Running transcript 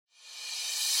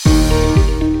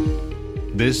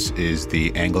This is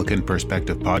the Anglican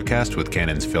Perspective podcast with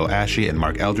Canons Phil and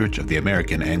Mark Eldridge of the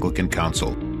American Anglican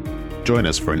Council. Join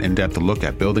us for an in-depth look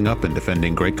at building up and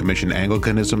defending Great Commission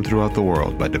Anglicanism throughout the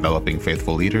world by developing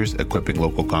faithful leaders, equipping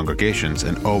local congregations,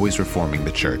 and always reforming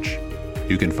the church.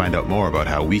 You can find out more about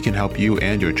how we can help you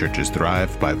and your churches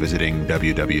thrive by visiting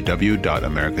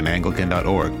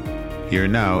www.americananglican.org. Here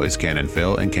now is Canon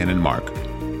Phil and Canon Mark.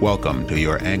 Welcome to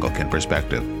your Anglican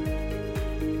Perspective.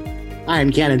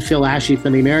 I'm Canon Phil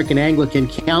from the American Anglican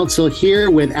Council here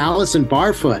with Alison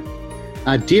Barfoot,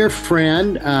 a dear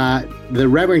friend. The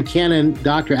Reverend Canon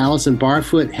Dr. Alison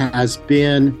Barfoot has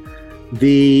been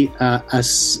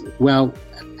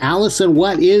Alison,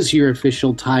 what is your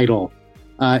official title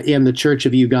in the Church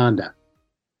of Uganda?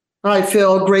 Hi,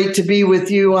 Phil. Great to be with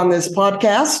you on this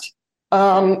podcast.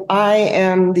 I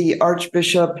am the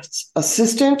Archbishop's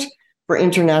Assistant for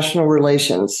International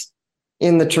Relations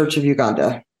in the Church of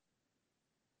Uganda.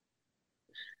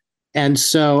 And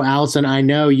so, Alison, I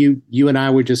know you and I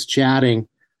were just chatting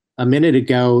a minute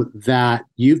ago that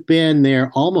you've been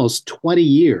there almost 20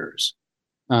 years,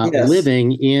 Yes.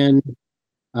 living in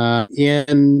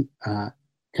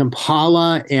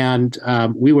Kampala, and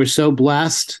we were so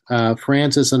blessed,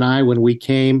 Francis and I, when we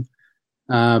came,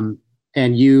 and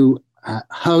you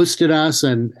hosted us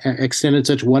and extended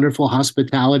such wonderful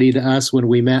hospitality to us when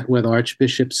we met with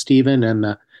Archbishop Stephen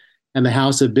and the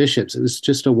House of Bishops. It was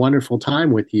just a wonderful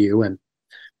time with you and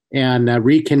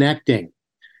reconnecting.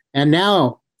 And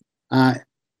now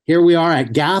here we are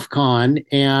at Gafcon,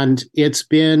 and it's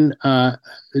been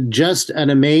just an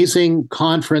amazing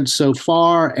conference so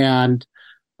far. And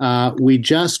we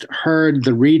just heard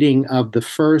the reading of the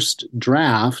first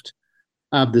draft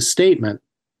of the statement.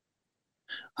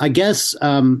 I guess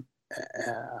obviously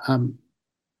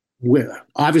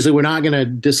we're not going to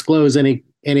disclose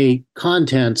any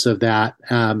contents of that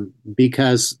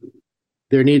because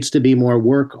there needs to be more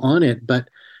work on it. But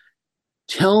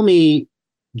tell me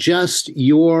just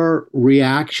your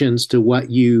reactions to what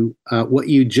you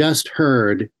just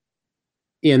heard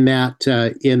in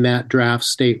that draft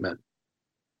statement.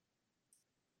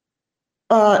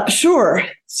 Sure.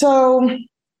 So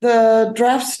the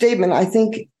draft statement, I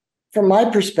think, from my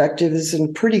perspective, is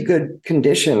in pretty good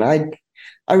condition. I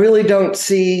really don't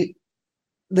see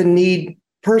the need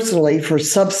personally for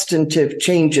substantive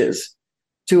changes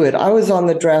to it. I was on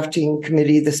the drafting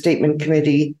committee, the statement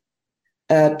committee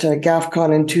at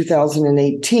Gafcon in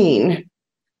 2018,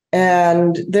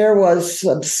 and there was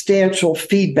substantial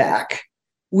feedback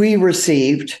we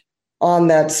received on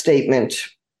that statement,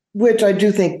 which I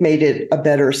do think made it a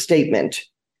better statement.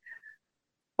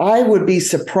 I would be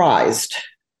surprised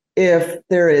if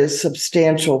there is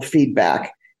substantial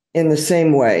feedback in the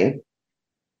same way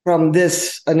from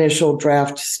this initial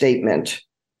draft statement.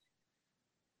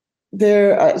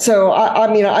 So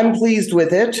I'm pleased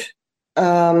with it,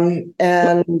 and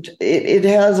it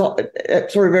has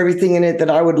sort of everything in it that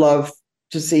I would love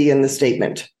to see in the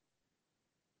statement.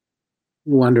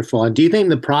 Wonderful. And do you think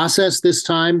the process this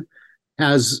time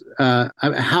has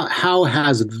how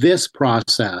has this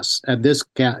process at this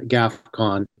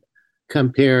Gafcon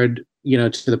compared,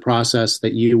 to the process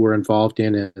that you were involved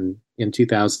in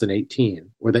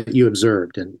 2018, or that you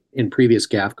observed in previous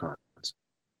Gafcons?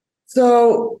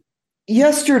 So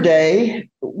yesterday,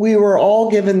 we were all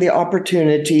given the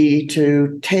opportunity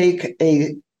to take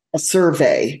a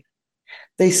survey.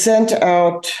 They sent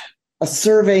out a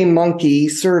SurveyMonkey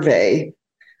survey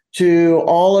to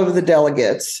all of the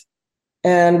delegates,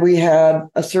 and we had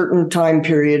a certain time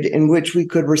period in which we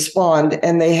could respond,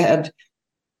 and they had,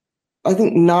 I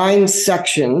think, 9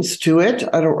 sections to it.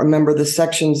 I don't remember the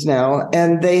sections now.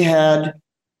 And they had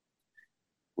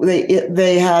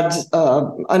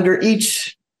under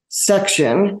each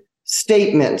section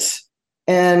statements,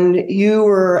 and you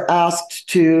were asked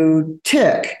to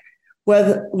tick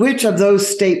which of those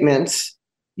statements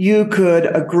you could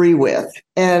agree with.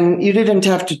 And you didn't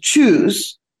have to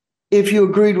choose. If you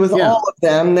agreed with all of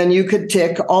them, then you could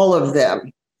tick all of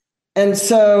them. And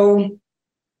so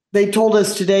they told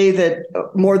us today that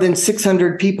more than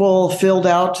 600 people filled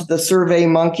out the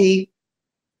SurveyMonkey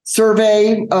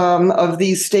survey of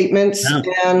these statements. Yeah.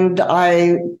 And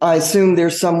I assume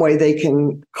there's some way they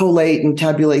can collate and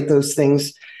tabulate those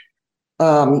things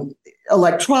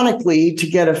electronically to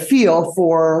get a feel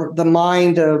for the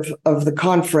mind of the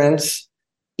conference,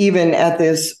 even at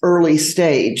this early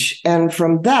stage. And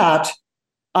from that,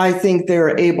 I think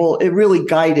it really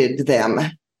guided them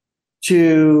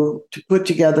to put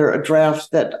together a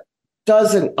draft that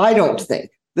I don't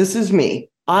think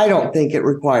it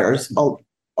requires a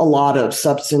lot of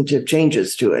substantive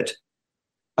changes to it.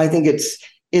 I think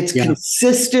It's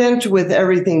consistent with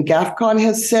everything Gafcon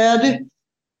has said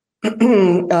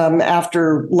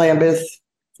after Lambeth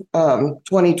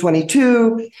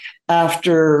 2022,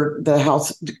 after the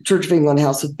Church of England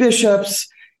House of Bishops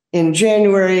in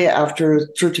January, after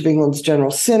Church of England's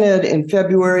General Synod in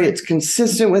February. It's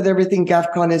consistent with everything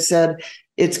Gafcon has said.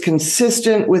 It's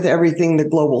consistent with everything the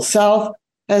Global South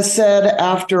has said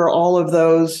after all of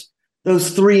those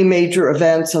three major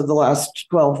events of the last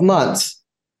 12 months.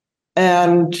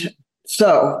 And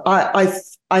so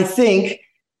I think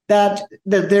that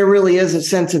there really is a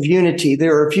sense of unity.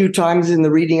 There are a few times in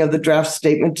the reading of the draft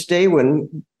statement today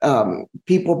when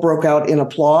people broke out in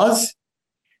applause.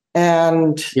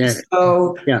 And it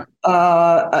felt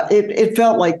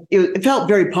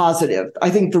very positive. I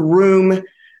think the room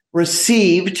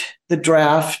received the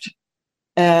draft,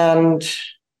 and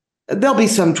there'll be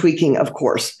some tweaking, of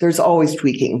course. There's always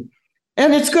tweaking.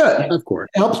 And it's good. Of course.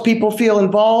 It helps people feel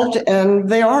involved, and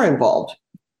they are involved.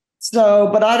 So,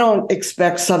 but I don't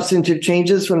expect substantive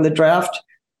changes from the draft.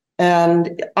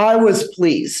 And I was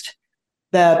pleased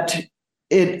that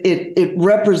it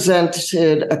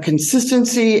represented a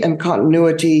consistency and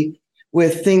continuity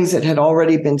with things that had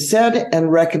already been said and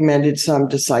recommended some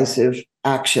decisive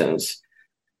actions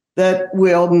that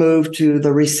will move to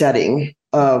the resetting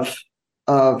of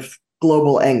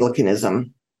global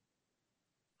Anglicanism.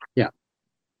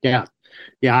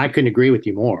 Yeah, I couldn't agree with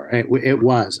you more. It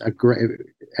was a great.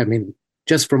 I mean,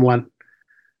 just from what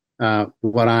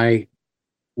I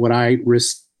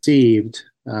received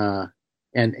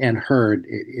and heard,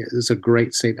 it is a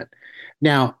great statement.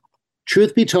 Now,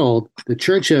 truth be told, the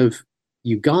Church of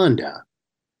Uganda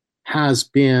has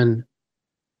been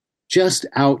just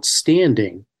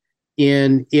outstanding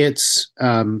in its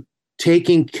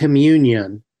taking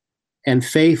communion and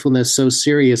faithfulness so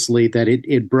seriously that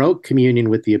it broke communion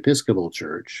with the Episcopal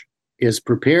Church, is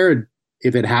prepared,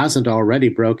 if it hasn't already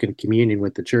broken communion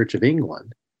with the Church of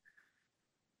England.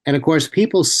 And of course,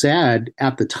 people said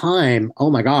at the time, oh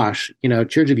my gosh,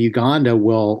 Church of Uganda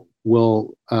will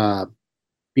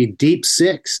be deep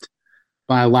sixed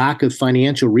by lack of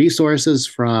financial resources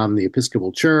from the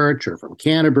Episcopal Church or from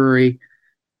Canterbury.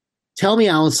 Tell me,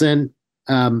 Alison,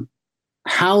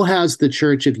 how has the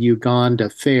Church of Uganda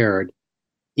fared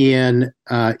in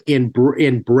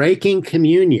breaking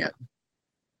communion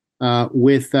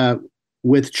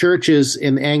with churches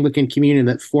in the Anglican communion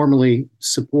that formerly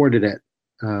supported it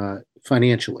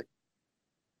financially?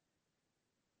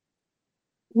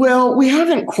 Well, we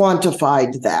haven't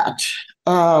quantified that.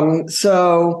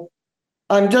 So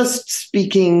I'm just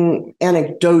speaking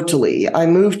anecdotally. I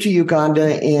moved to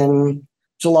Uganda in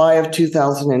July of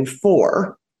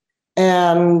 2004.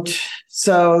 And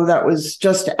so that was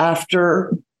just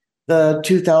after the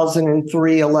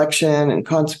 2003 election and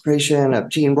consecration of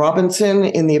Gene Robinson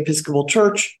in the Episcopal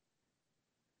Church.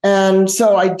 And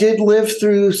so I did live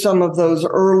through some of those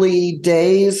early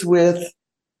days with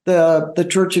the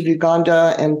Church of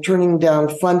Uganda and turning down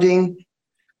funding.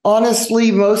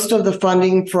 Honestly, most of the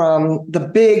funding from the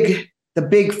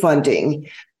big funding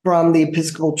from the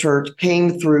Episcopal Church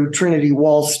came through Trinity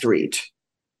Wall Street.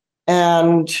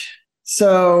 And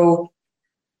so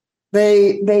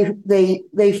they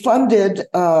funded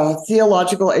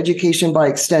theological education by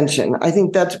extension. I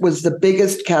think that was the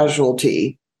biggest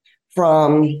casualty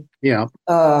from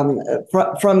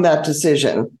that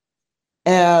decision.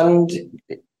 And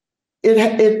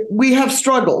we have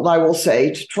struggled, I will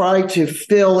say, to try to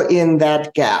fill in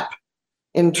that gap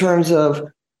in terms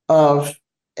of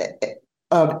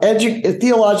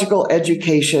theological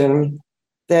education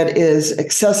that is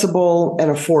accessible and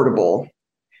affordable.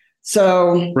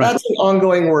 So That's an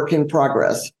ongoing work in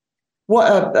progress.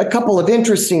 A couple of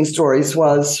interesting stories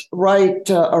was right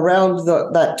around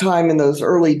that time in those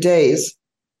early days,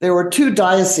 there were two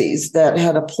dioceses that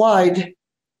had applied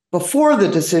before the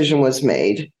decision was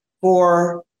made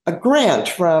for a grant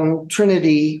from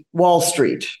Trinity Wall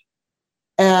Street.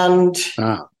 And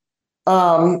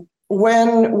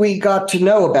when we got to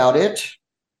know about it,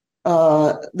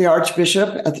 the Archbishop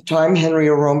at the time, Henry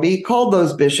Orombi, called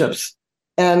those bishops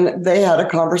and they had a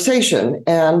conversation.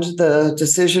 And the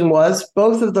decision was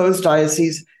both of those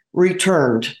dioceses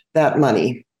returned that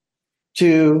money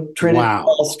to Trinity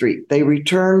Wall Street. They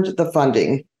returned the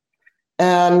funding.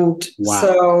 And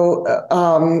so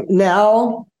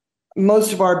now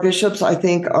most of our bishops, I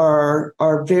think, are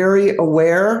very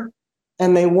aware,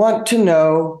 and they want to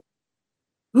know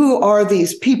who are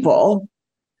these people,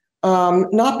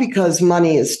 not because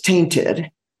money is tainted,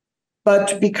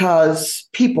 but because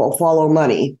people follow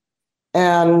money.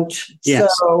 And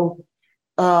so,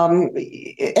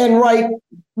 and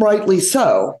rightly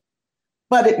so.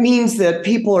 but it means that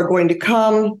people are going to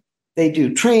come, they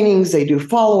do trainings, they do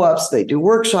follow-ups, they do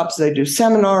workshops, they do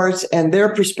seminars, and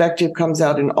their perspective comes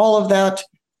out in all of that.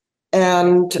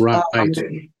 And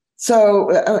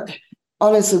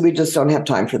honestly, we just don't have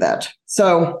time for that.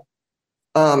 So,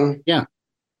 some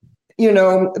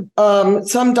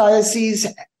dioceses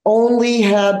only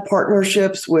had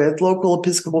partnerships with local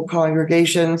Episcopal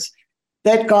congregations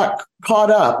that got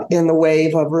caught up in the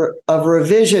wave of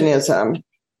revisionism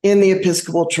in the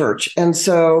Episcopal Church. And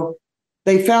so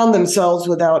they found themselves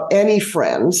without any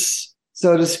friends,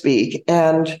 so to speak,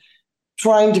 and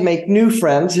trying to make new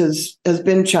friends has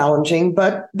been challenging,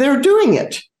 but they're doing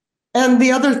it. And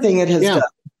the other thing it has done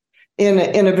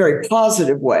in a very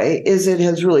positive way is it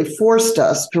has really forced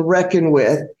us to reckon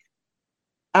with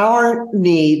our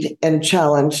need and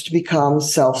challenge to become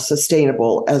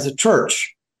self-sustainable as a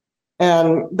church.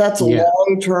 And that's a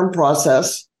long-term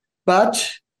process,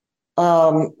 but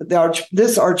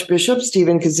this Archbishop,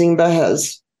 Stephen Kazimba,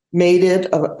 has made it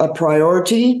a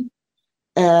priority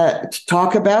to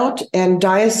talk about, and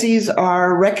dioceses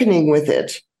are reckoning with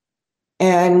it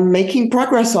and making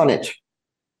progress on it.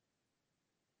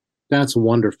 That's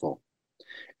wonderful.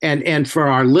 And for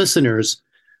our listeners,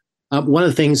 one of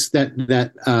the things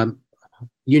that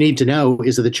you need to know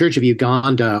is that the Church of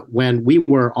Uganda, when we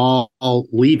were all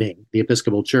leaving the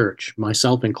Episcopal Church,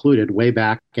 myself included, way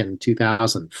back in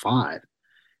 2005,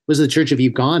 was the Church of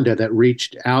Uganda that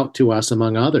reached out to us,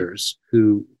 among others,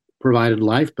 who provided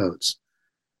lifeboats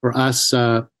for us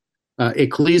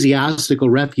ecclesiastical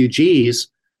refugees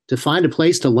to find a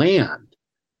place to land.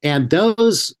 And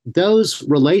those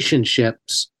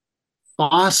relationships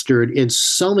fostered in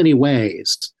so many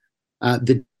ways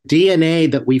the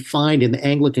DNA that we find in the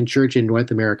Anglican Church in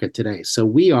North America today. So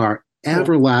we are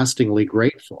everlastingly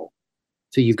grateful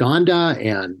to Uganda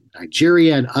and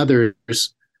Nigeria and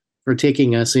others for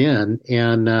taking us in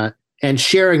and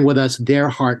sharing with us their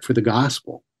heart for the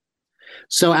gospel.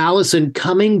 So, Alison,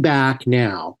 coming back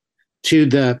now to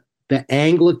the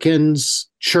Anglicans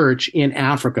Church in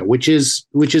Africa, which is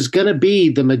going to be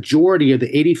the majority of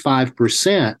the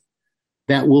 85%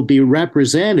 that will be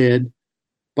represented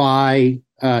by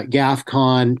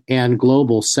Gafcon and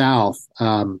Global South,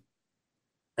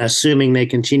 assuming they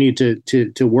continue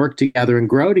to work together and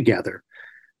grow together.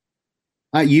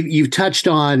 You've touched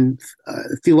on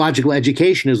theological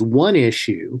education as one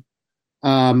issue.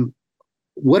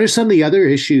 What are some of the other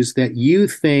issues that you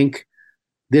think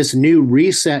this new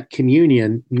Reset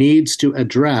Communion needs to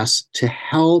address to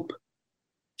help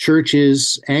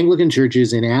churches, Anglican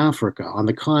churches in Africa, on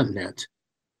the continent,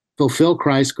 fulfill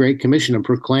Christ's Great Commission and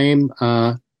proclaim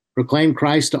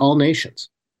Christ to all nations?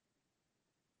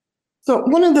 So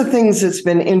one of the things that's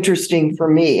been interesting for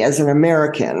me as an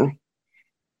American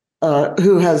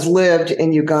who has lived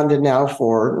in Uganda now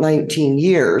for 19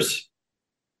 years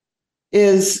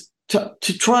is to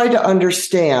try to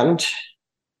understand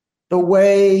the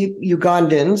way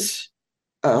Ugandans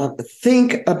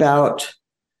think about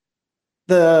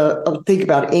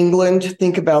England,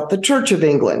 think about the Church of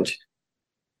England.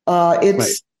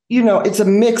 It's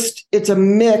a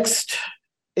mixed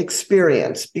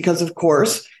experience because, of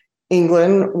course,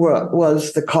 England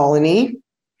was the colony,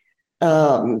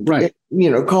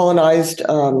 colonized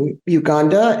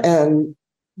Uganda, and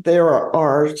there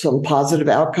are some positive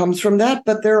outcomes from that,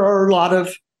 but there are a lot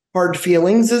of hard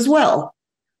feelings as well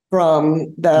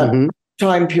from that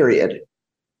time period.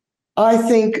 I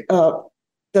think the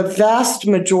vast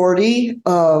majority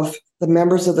of the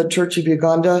members of the Church of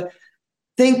Uganda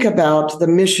think about the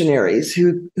missionaries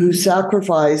who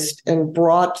sacrificed and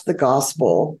brought the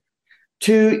gospel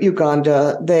to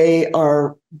Uganda. They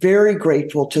are very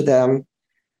grateful to them,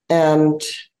 and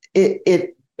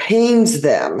it pains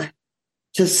them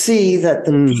to see that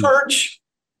the church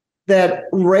that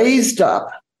raised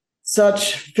up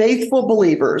such faithful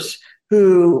believers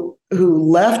who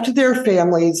left their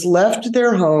families, left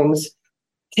their homes,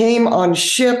 came on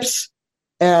ships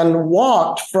and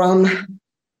walked from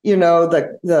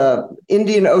the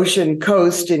Indian Ocean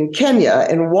coast in Kenya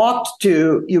and walked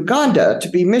to Uganda to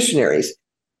be missionaries.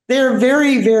 They're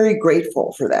very, very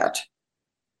grateful for that.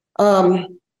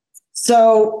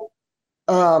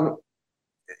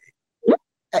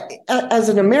 As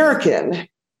an American,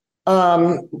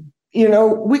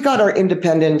 we got our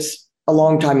independence a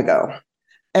long time ago.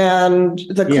 And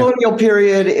the colonial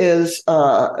period is,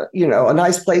 a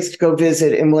nice place to go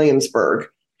visit in Williamsburg.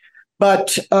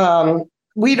 But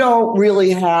we don't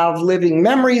really have living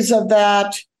memories of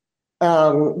that.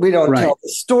 We don't tell the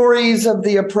stories of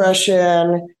the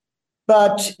oppression,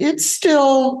 but it's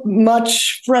still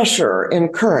much fresher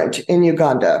and current in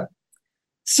Uganda.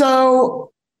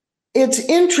 So it's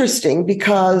interesting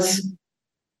because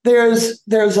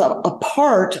there's a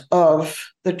part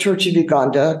of the Church of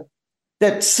Uganda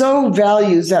that so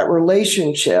values that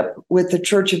relationship with the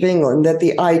Church of England that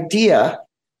the idea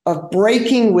of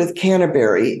breaking with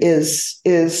Canterbury is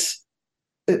just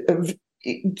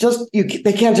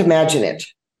they can't imagine it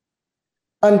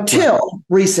until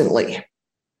recently.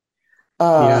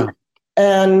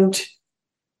 And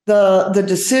the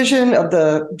decision of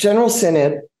the General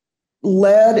Synod,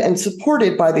 led and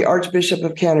supported by the Archbishop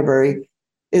of Canterbury,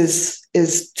 is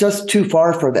just too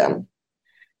far for them.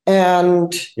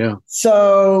 And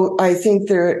so I think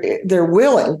they're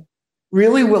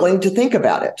really willing to think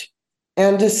about it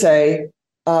and to say,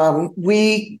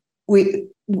 we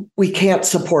can't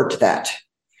support that.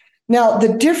 Now,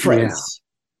 the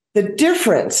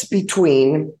difference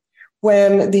between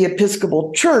when the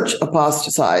Episcopal Church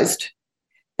apostatized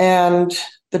and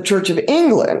the Church of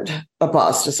England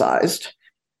apostatized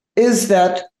is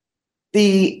that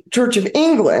the Church of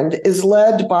England is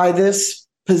led by this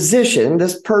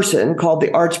person called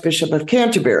the Archbishop of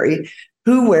Canterbury,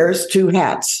 who wears two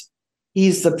hats.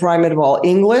 He's the primate of all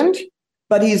England,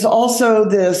 but he's also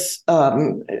this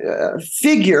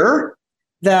figure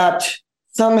that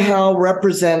somehow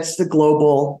represents the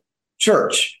global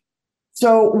church.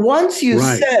 So once you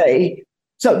say,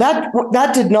 so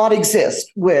that did not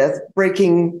exist with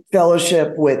breaking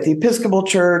fellowship with the Episcopal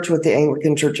Church, with the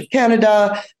Anglican Church of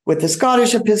Canada, with the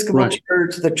Scottish Episcopal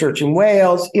Church, the Church in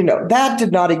Wales, that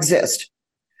did not exist.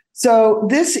 So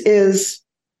this is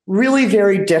really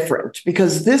very different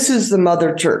because this is the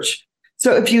mother church.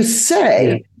 So if you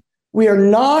say we are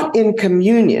not in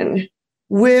communion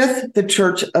with the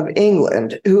Church of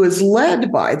England, who is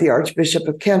led by the Archbishop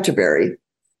of Canterbury,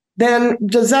 then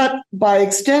does that by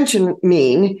extension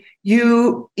mean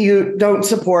you don't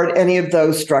support any of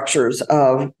those structures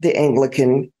of the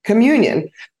Anglican communion?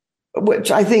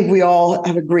 Which I think we all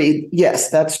have agreed,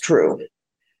 yes, that's true.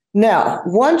 Now,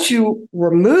 once you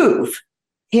remove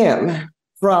him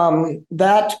from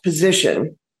that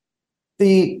position,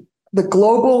 the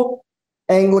global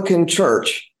Anglican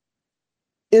Church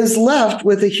is left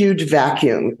with a huge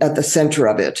vacuum at the center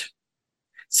of it.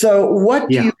 So what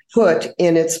do you put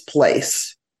in its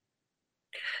place?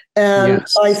 And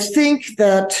I think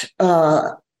that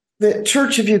the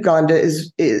Church of Uganda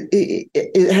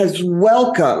has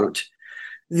welcomed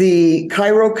the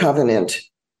Cairo Covenant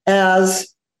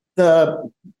as the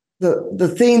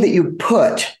thing that you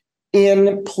put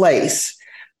in place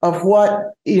of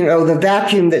what, the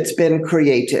vacuum that's been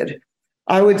created.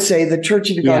 I would say the Church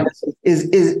of Uganda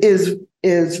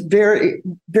is very,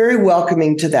 very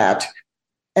welcoming to that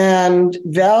and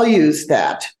values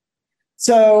that.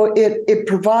 So it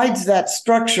provides that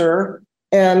structure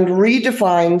and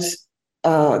redefines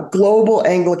global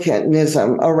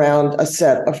Anglicanism around a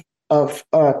set of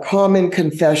common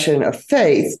confession of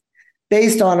faith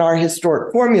based on our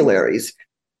historic formularies,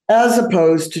 as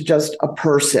opposed to just a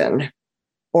person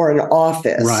or an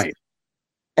office. Right.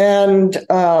 And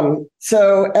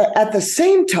so at the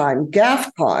same time,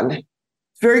 Gafcon,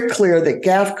 it's very clear that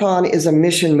Gafcon is a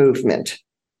mission movement.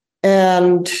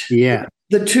 And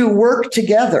the two work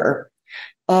together.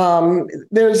 Our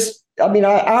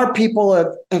people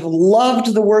have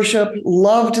loved the worship,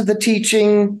 loved the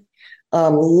teaching,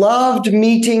 loved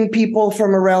meeting people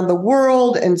from around the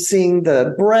world and seeing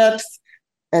the breadth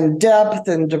and depth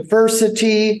and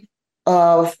diversity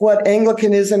of what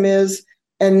Anglicanism is.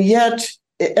 And yet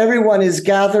everyone is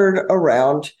gathered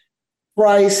around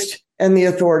Christ and the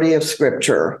authority of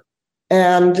Scripture.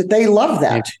 And they love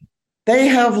that. They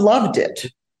have loved it.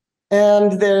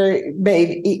 And they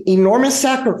made enormous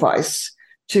sacrifice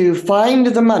to find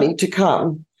the money to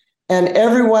come. And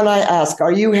everyone I ask,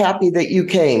 are you happy that you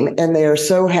came? And they are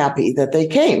so happy that they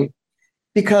came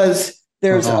because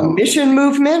there's a mission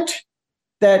movement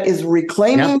that is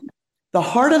reclaiming the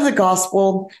heart of the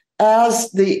gospel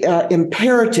as the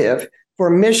imperative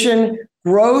for mission,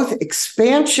 growth,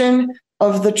 expansion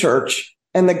of the church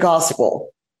and the gospel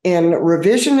in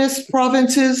revisionist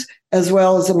provinces as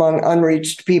well as among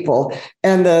unreached people.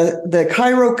 And the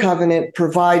Cairo Covenant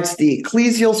provides the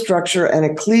ecclesial structure and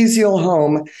ecclesial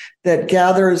home that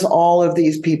gathers all of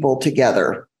these people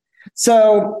together.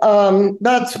 So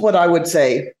that's what I would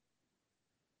say.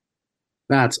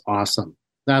 That's awesome.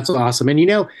 That's awesome.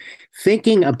 And,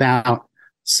 thinking about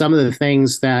some of the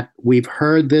things that we've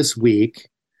heard this week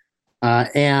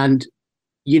and,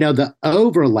 the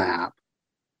overlap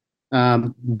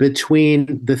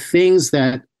between the things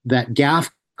that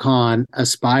Gafcon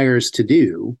aspires to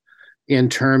do in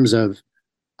terms of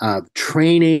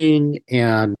training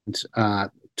and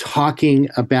talking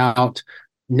about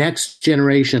next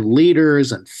generation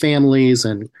leaders and families,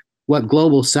 and what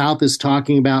Global South is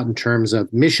talking about in terms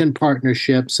of mission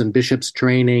partnerships and bishops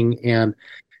training and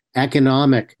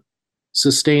economic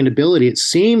sustainability, it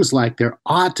seems like there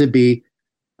ought to be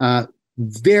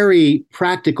very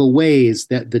practical ways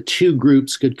that the two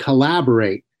groups could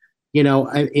collaborate, in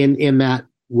that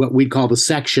what we call the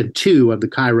section 2 of the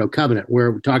Cairo Covenant,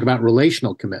 where we talk about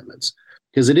relational commitments,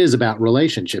 because it is about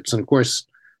relationships. And of course,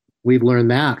 we've learned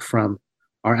that from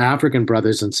our African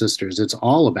brothers and sisters. It's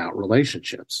all about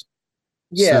relationships.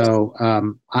 Yes. So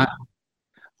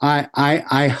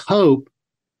I hope,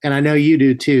 and I know you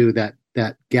do too, that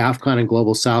Gafcon and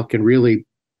Global South can really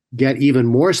get even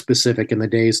more specific in the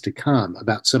days to come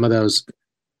about some of those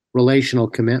relational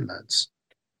commitments.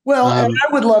 Well, and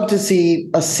I would love to see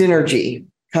a synergy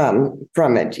come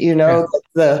from it,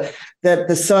 that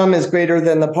the sum is greater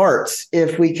than the parts.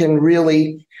 If we can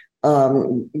really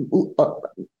grow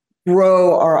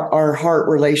our heart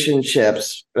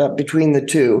relationships between the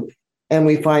two, and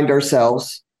we find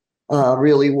ourselves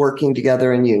really working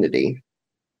together in unity.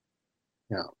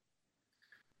 Yeah.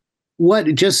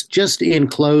 What just in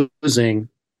closing,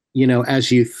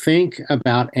 as you think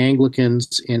about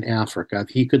Anglicans in Africa,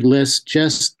 if you could list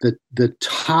just the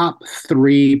top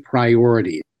 3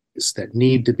 priorities that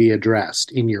need to be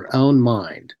addressed in your own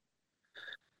mind,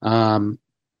 among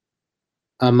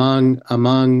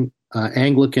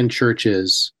Anglican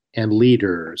churches and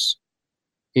leaders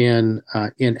in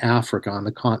Africa, on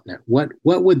the continent, what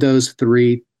would those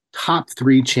top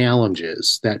three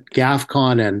challenges that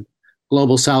Gafcon and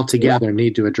Global South together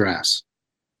need to address?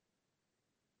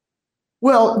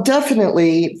 Well,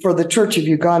 definitely for the Church of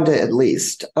Uganda, at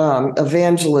least,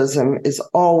 evangelism is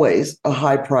always a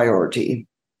high priority.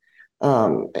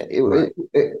 Right.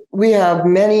 We have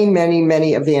many, many,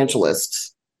 many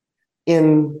evangelists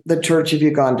in the Church of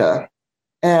Uganda,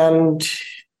 and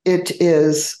it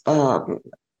is a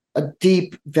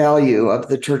deep value of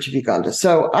the Church of Uganda.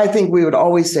 So I think we would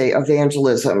always say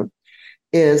evangelism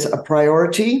is a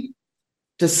priority.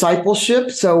 Discipleship.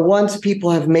 So once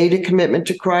people have made a commitment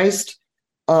to Christ,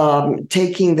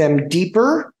 taking them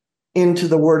deeper into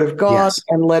the Word of God, yes,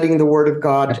 and letting the Word of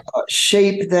God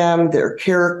shape them, their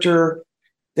character,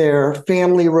 their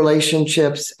family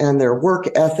relationships, and their work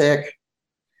ethic.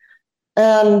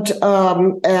 And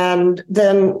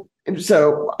then,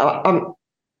 so I'm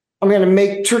going to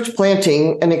make church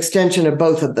planting an extension of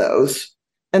both of those.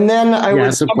 And then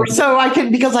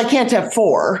because I can't have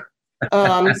 4.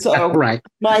 So right.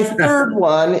 My third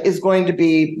one is going to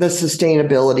be the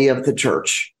sustainability of the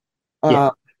church.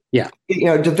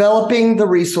 Developing the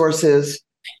resources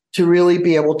to really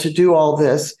be able to do all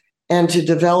this and to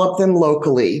develop them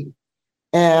locally.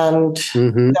 And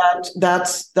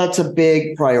that's a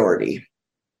big priority.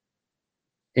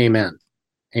 Amen.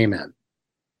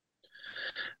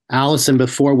 Alison,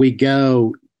 before we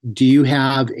go, do you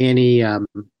have any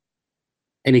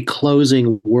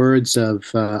closing words of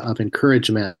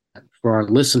encouragement for our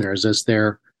listeners as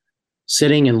they're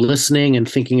sitting and listening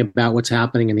and thinking about what's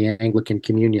happening in the Anglican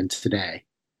Communion today?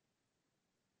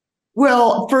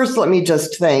 Well, first, let me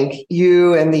just thank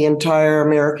you and the entire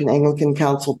American Anglican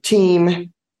Council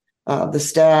team, the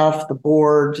staff, the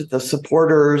board, the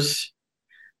supporters.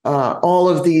 All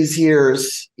of these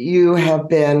years, you have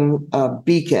been a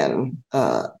beacon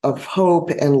of hope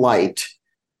and light.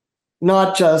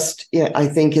 Not just, I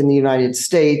think, in the United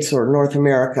States or North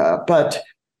America, but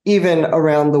even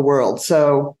around the world.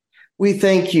 So we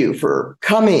thank you for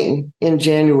coming in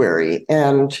January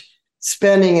and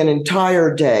spending an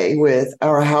entire day with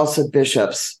our House of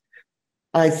Bishops.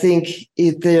 I think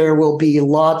there will be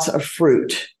lots of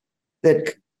fruit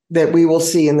that we will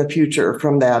see in the future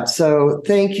from that. So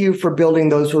thank you for building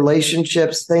those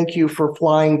relationships. Thank you for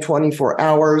flying 24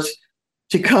 hours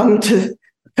to come to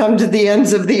the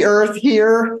ends of the earth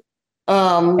here.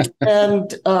 And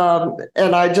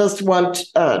I just want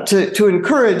to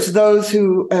encourage those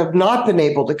who have not been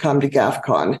able to come to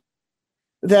Gafcon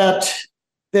that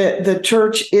the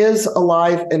church is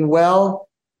alive and well,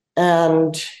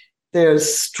 and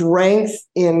there's strength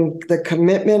in the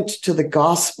commitment to the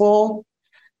gospel.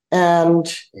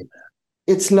 And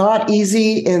it's not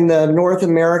easy in the North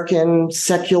American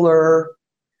secular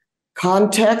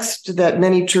context that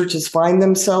many churches find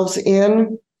themselves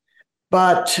in,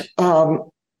 but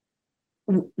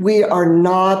we are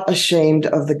not ashamed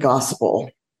of the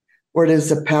gospel, where it is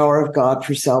the power of God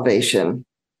for salvation,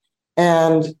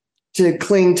 and to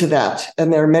cling to that.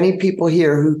 And there are many people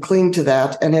here who cling to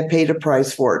that and have paid a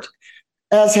price for it,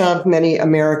 as have many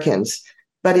Americans,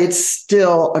 but it's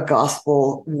still a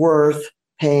gospel worth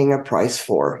paying a price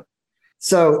for.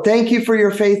 So thank you for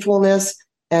your faithfulness.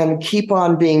 and keep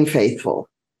on being faithful.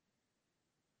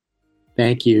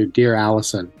 Thank you, dear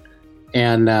Alison.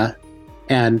 And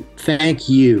thank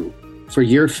you for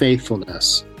your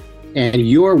faithfulness and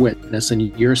your witness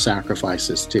and your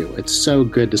sacrifices too. It's so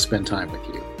good to spend time with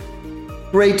you.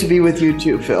 Great to be with you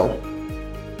too, Phil.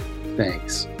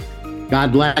 Thanks.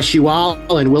 God bless you all,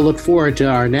 and we'll look forward to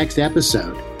our next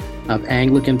episode of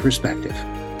Anglican Perspective.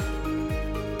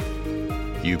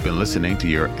 You've been listening to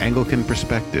your Anglican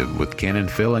Perspective with Canon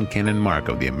Phil and Canon Mark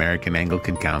of the American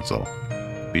Anglican Council.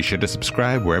 Be sure to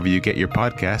subscribe wherever you get your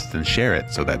podcasts and share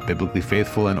it so that biblically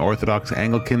faithful and Orthodox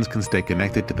Anglicans can stay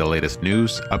connected to the latest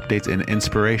news, updates, and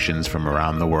inspirations from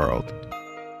around the world.